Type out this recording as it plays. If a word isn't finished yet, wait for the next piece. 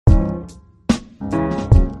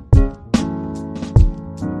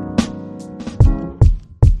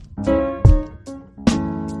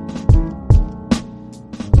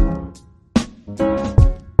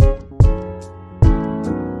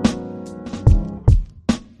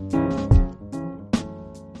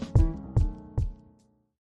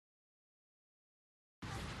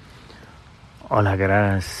Olá,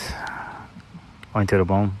 caras. Oi, tudo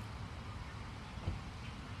bom?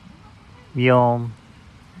 Yo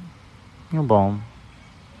bom.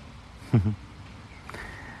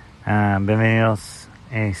 Bienvenidos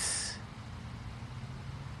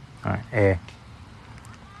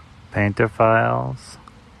Painter Files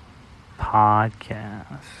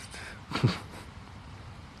Podcast.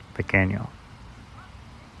 Pequeño.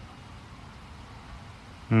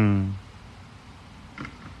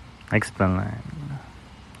 Explain.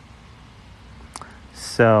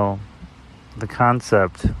 So, the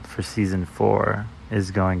concept for season 4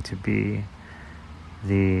 is going to be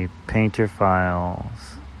the Painter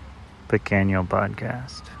Files Pequeño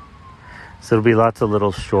podcast. So it'll be lots of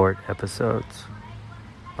little short episodes,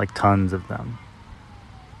 like tons of them,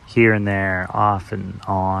 here and there, off and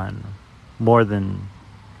on, more than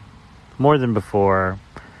before,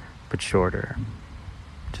 but shorter.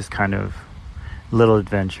 Just kind of little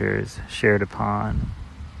adventures shared upon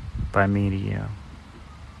by me to you.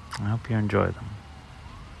 I hope you enjoy them.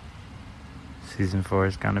 Season 4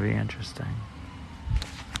 is going to be interesting.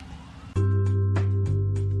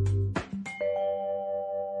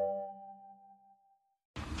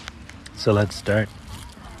 So let's start.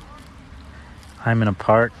 I'm in a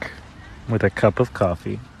park with a cup of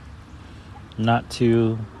coffee. Not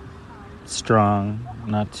too strong,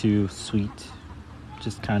 not too sweet,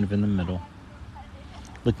 just kind of in the middle.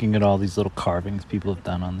 Looking at all these little carvings people have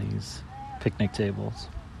done on these picnic tables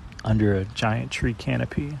under a giant tree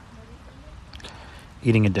canopy.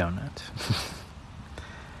 Eating a donut.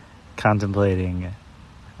 Contemplating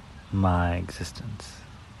my existence.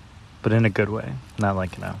 But in a good way, not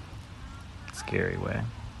like in a scary way.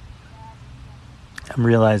 I'm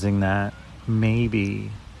realizing that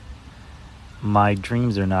maybe my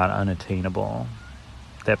dreams are not unattainable.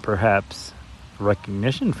 That perhaps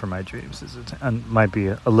recognition for my dreams might be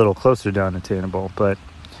a little closer to unattainable, but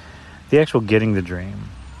the actual getting the dream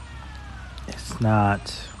is not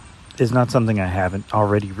something I haven't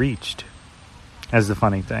already reached. That's the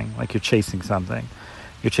funny thing. Like, you're chasing something.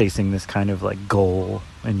 You're chasing this kind of like goal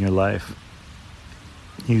in your life.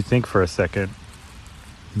 You think for a second,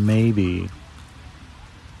 maybe,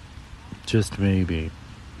 just maybe,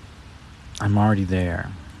 I'm already there.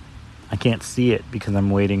 I can't see it because I'm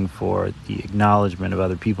waiting for the acknowledgement of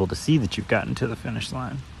other people to see that you've gotten to the finish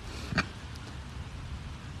line.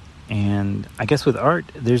 And I guess with art,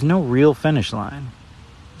 there's no real finish line.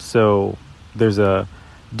 So there's a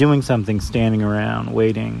doing something, standing around,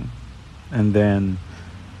 waiting, and then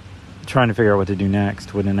trying to figure out what to do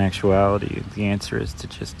next, when in actuality, the answer is to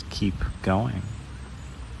just keep going.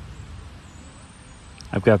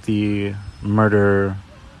 I've got the Murder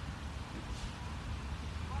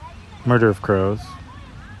of Crows,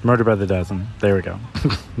 Murder by the Dozen, there we go,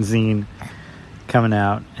 zine coming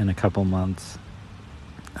out in a couple months.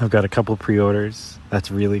 I've got a couple pre-orders. That's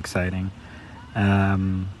really exciting.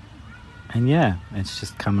 And yeah, it's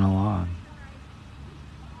just coming along.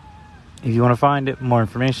 If you want to find more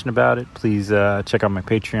information about it, please check out my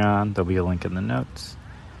Patreon. There'll be a link in the notes.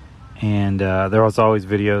 And there are always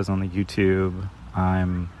videos on the YouTube.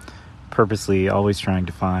 I'm purposely always trying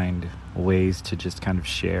to find ways to just kind of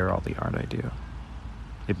share all the art I do.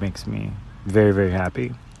 It makes me very, very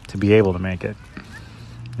happy to be able to make it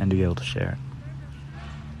and to be able to share it.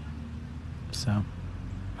 So,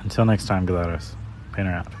 until next time, Galados.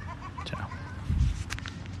 Painter out. Ciao.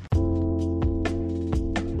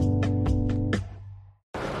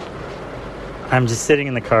 I'm just sitting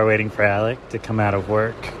in the car waiting for Alec to come out of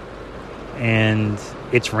work. And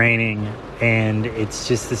it's raining. And it's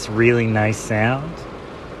just this really nice sound.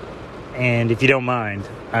 And if you don't mind,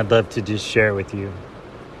 I'd love to just share it with you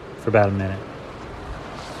for about a minute.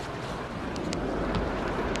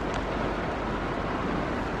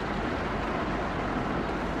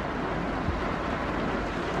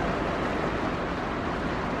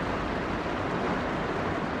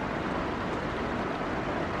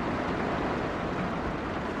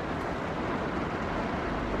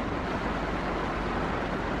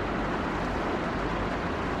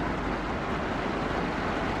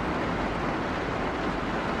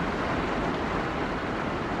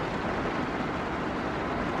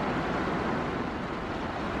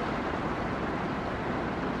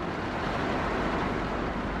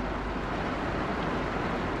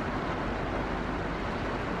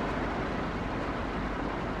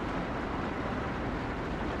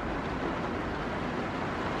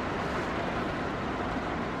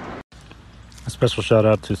 A special shout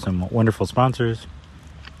out to some wonderful sponsors.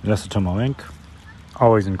 Yasutomo Inc.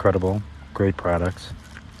 Always incredible. Great products.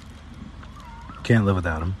 Can't live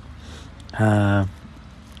without them.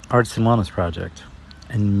 Arts and Wellness Project.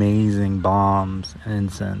 amazing balms and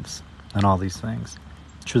incense and all these things.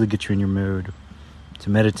 Truly get you in your mood to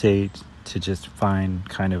meditate, to just find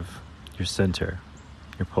kind of your center,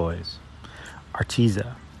 your poise.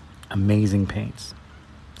 Arteza, amazing paints.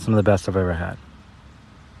 Some of the best I've ever had.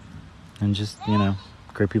 And just,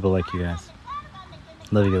 great people like you guys.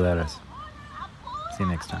 Love you, letters. See you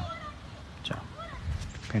next time. Ciao.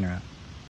 Painter out.